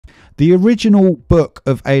The original Book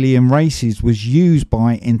of Alien Races was used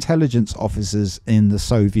by intelligence officers in the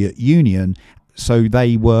Soviet Union, so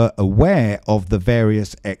they were aware of the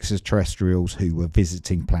various extraterrestrials who were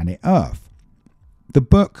visiting planet Earth. The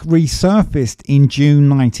book resurfaced in June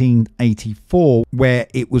 1984, where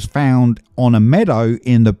it was found on a meadow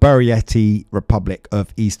in the Buryatia Republic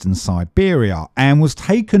of Eastern Siberia, and was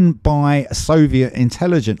taken by Soviet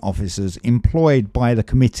intelligence officers employed by the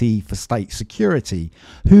Committee for State Security,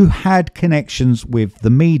 who had connections with the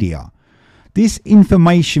media. This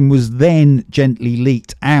information was then gently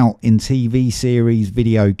leaked out in TV series,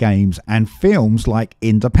 video games, and films like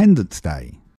Independence Day.